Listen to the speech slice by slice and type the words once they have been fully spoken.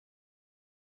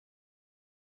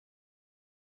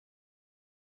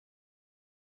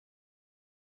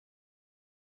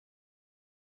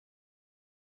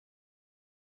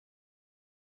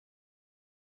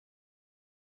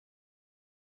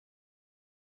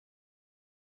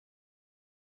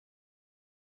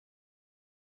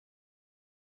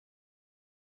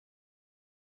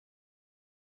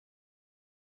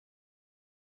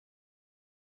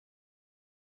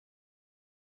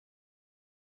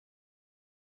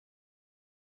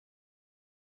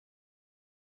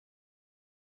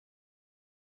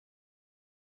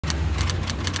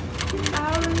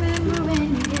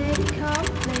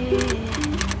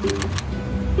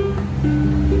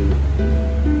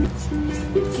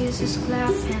voices clap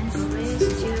and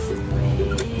caress your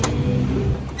brain.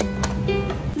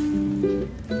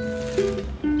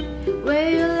 Where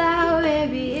you lie,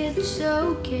 baby, it's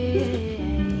okay.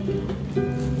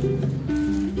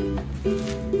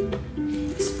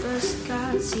 It's first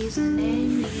card season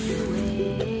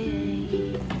anyway.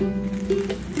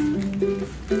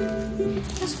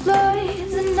 There's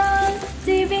boys and on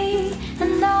TV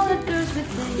and all the girls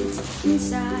with legs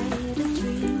inside a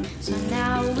dream. So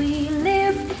now we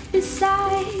live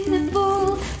beside the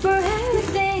pool where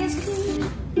everything is good.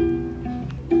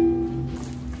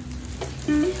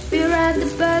 We ride the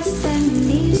bus and the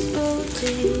knees full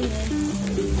day.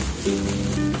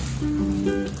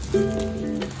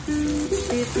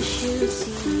 People should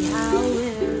see how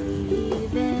we're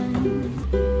living.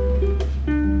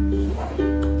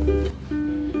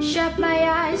 Shut my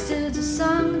eyes to the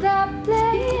song that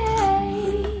plays.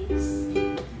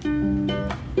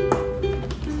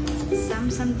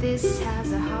 Some this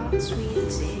has a hot, sweet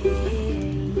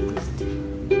taste.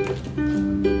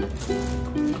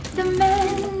 The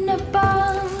men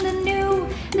upon the new,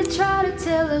 they try to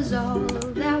tell us all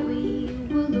that we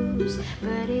will lose,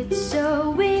 but it's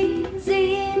so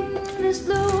easy in this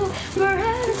blue where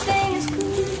everything is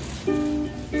cool.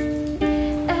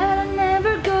 And I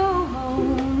never go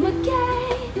home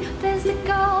again. There's the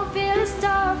call, feel the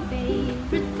star,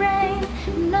 favorite brain.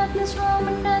 Nothing's wrong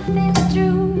and nothing's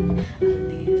true. I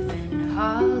live in a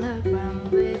hologram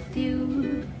with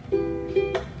you.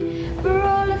 For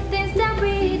all the things that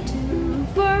we do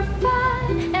for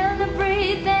fun, and I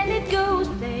breathe and it goes,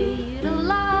 play it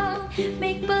along.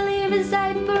 Make believe it's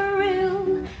like for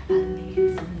real. I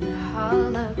live in a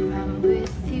hologram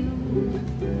with you.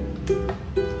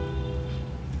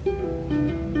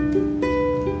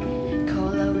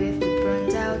 Cola with the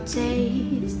burnt out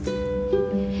taste.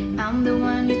 I'm the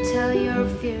one you tell your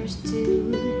fears to.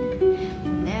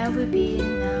 There'll never be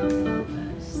enough of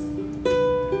us.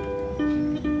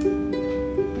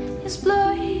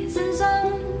 Explosions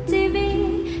on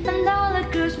TV and all the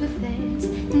girls with legs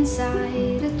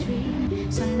inside a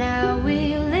dream. So now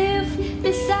we live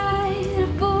beside a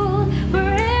pool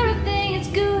where everything is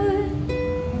good.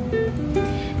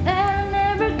 And I'll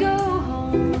never go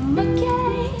home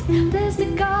again. There's the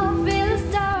coffee, the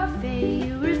star,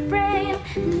 favorite brain.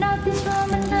 Nothing's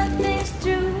wrong and nothing's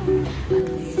true.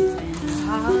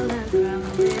 I live in a hologram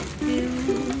with you.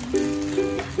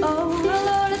 Oh,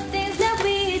 all the things that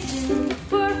we do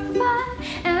for fun,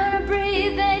 and I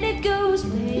breathe and it goes,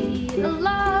 play it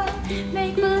along.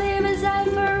 Make believe it's like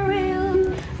for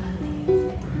real.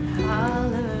 I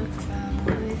live in a hologram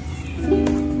with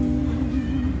you.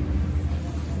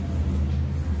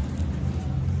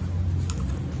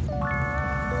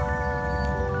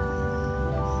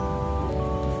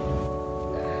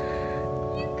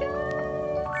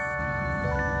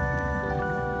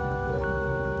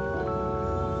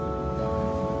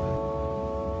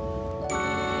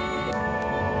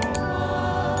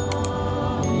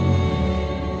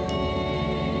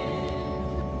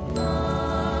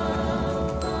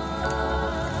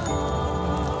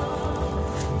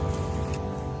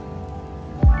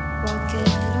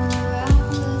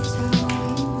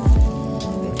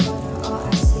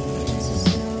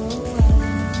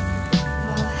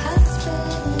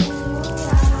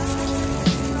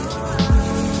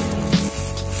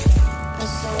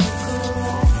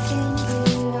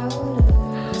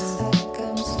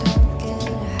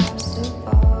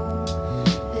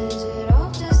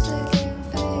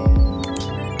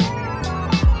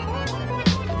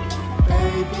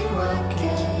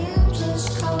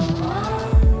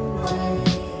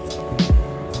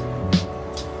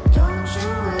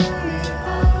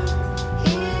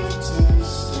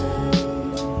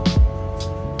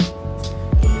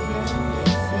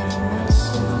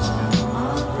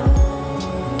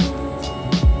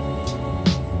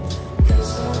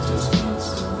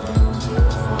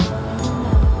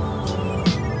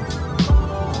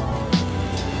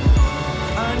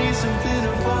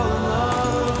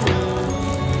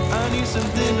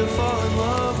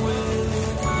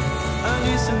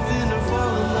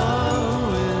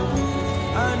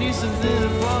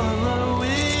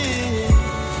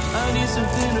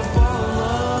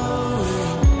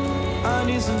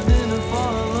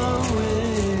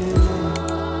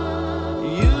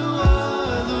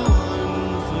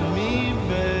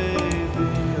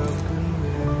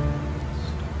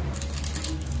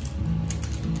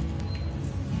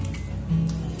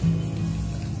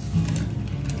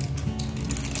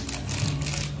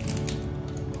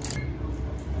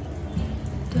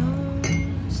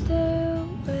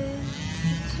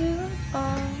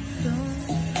 Don't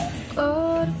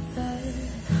go to bed.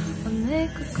 I'll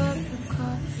make a cup of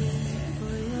coffee.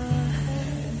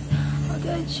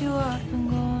 get you up and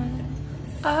going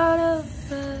out of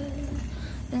bed.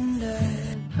 And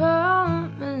I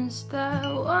promise that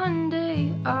one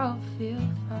day I'll feel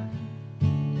fine.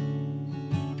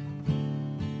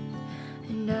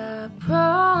 And I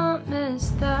promise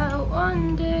that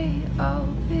one day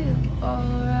I'll feel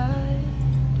alright.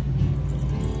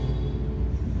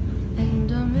 And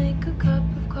I'll make a cup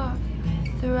of coffee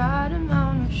with the right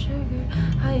amount of sugar.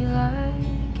 I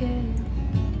like it.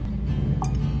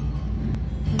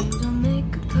 And I'll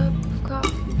make a cup of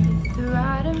coffee with the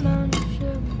right amount of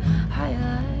sugar. I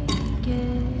like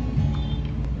it.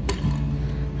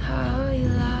 How you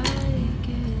like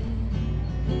it.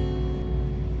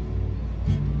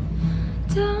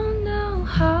 Don't know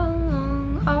how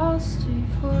long I'll stay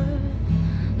for.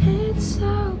 It's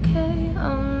okay,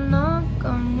 I'll knock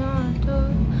on your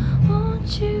door.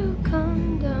 Won't you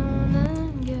come down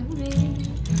and get me?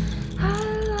 I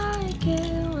like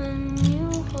it when you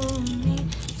hold me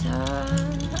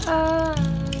tight.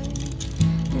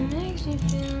 It makes me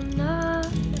feel nice.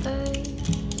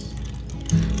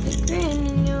 The grin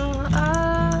in your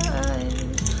eyes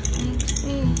makes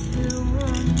me feel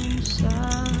warm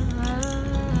inside.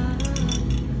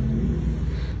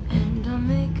 And I'll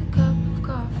make a cup of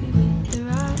coffee with the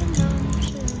right amount of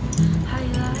sugar. I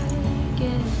like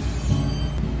it.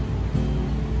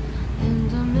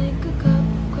 And I'll make a cup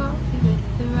of coffee with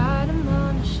the right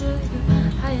amount of sugar.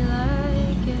 I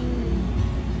like it.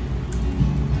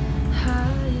 How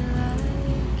you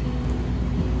like it.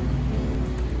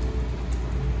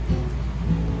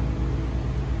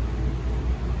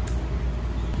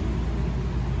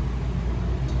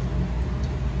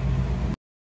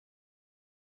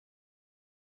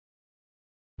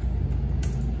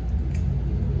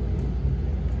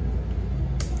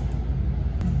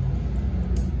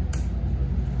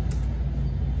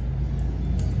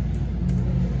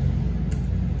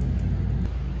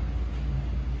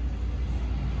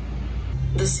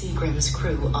 The Seagram's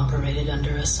crew operated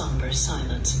under a somber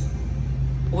silence.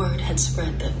 Word had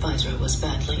spread that Visor was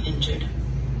badly injured.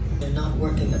 The not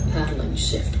working a paddling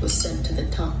shift was sent to the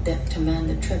top deck to man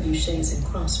the trebuchets and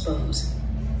crossbows,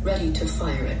 ready to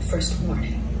fire at first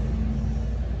warning.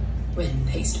 Rin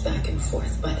paced back and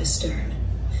forth by the stern.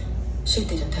 She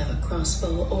didn't have a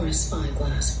crossbow or a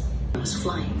spyglass. It was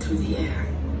flying through the air.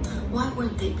 Why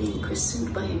weren't they being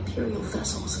pursued by Imperial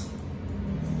vessels?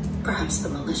 Perhaps the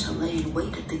militia lay in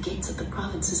wait at the gates of the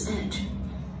province's edge.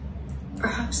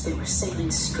 Perhaps they were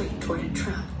sailing straight toward a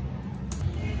trap.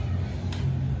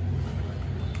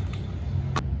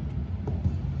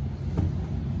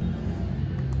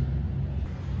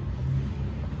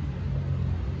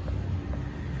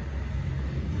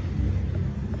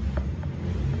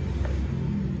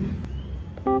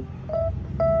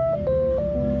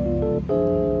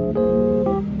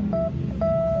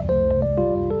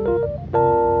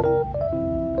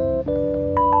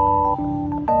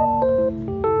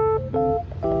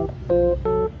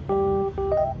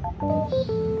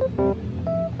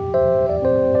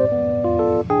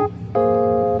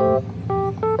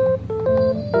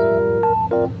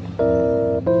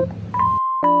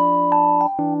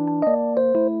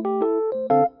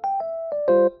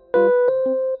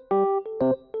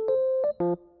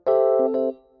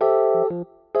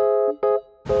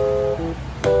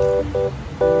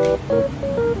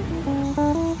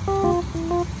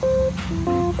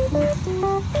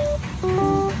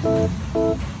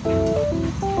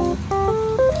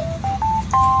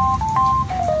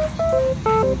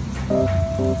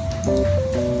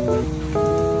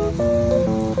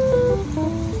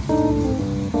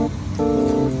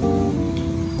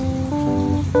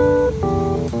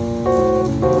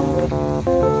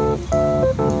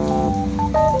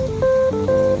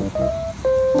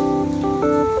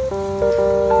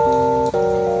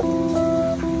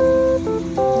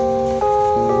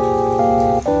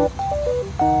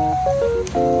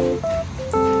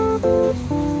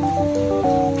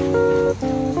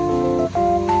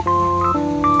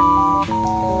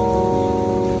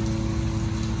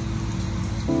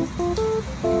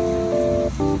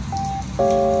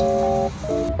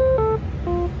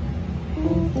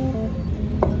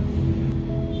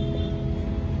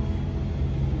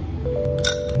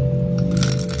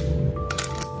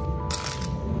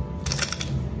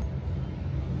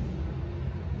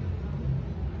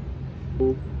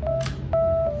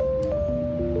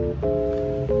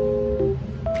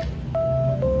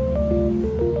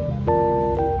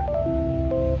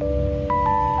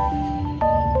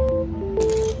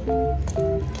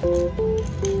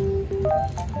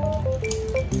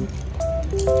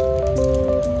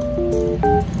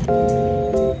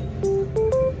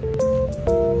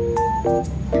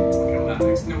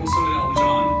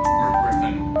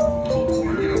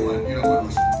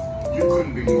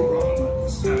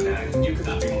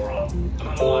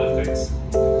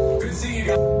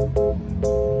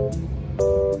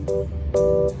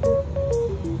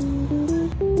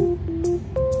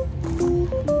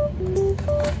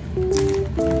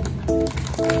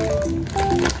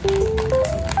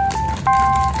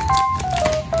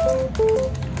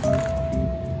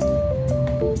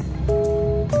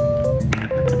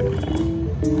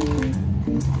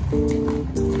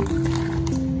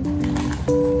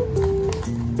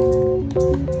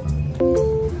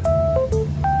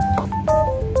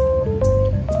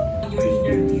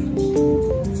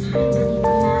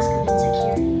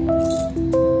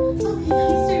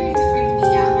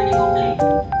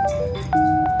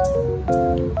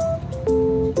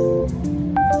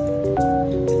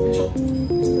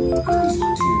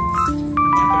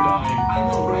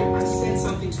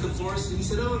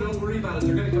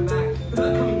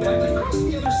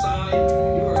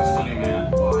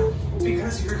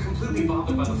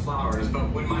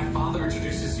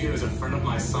 As a friend of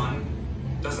my son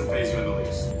doesn't faze you in the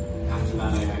least. After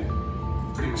that,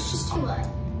 I pretty much just told What?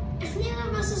 If neither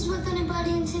of us is with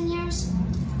anybody in 10 years,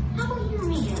 how about you and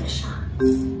me give it a shot?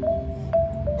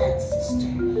 That's sister.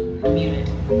 Muted.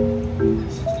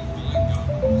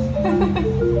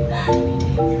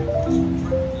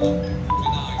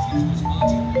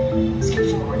 Skip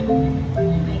forward.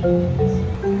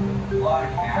 Well, I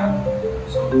can.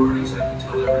 So parties, I can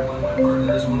tell everyone my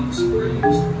partner is one of the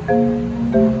Supremes.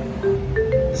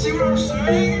 See what I'm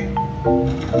saying?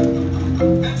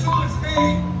 That's all it's me.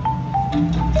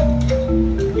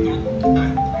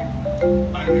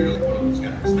 I'm nearly one of those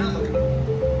guys. Now look at me.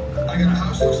 I got a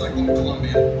house looks like Little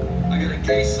Columbia. I got a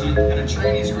gay son and a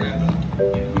Chinese granddaughter.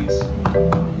 Anyways.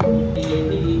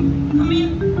 Come in.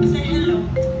 Say hello.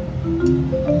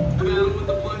 Battle with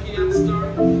the plucky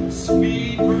upstart.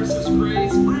 Speed versus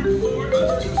grace. Brute force.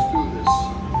 Let's just do this.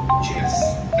 Yes.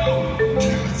 No.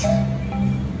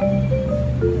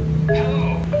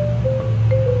 Hello.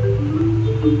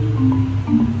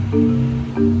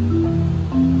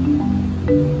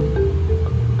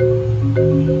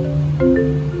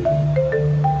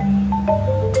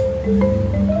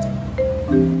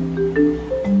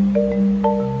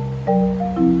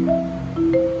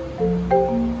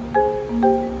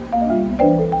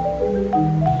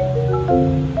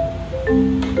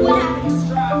 What happened?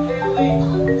 Stop, Haley.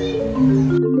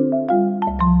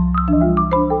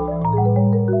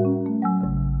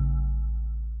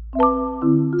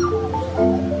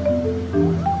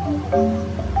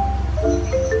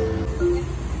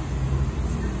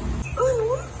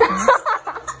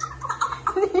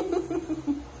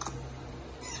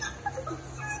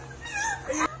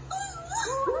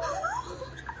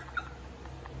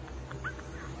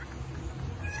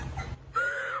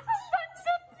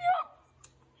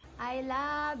 I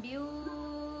love you.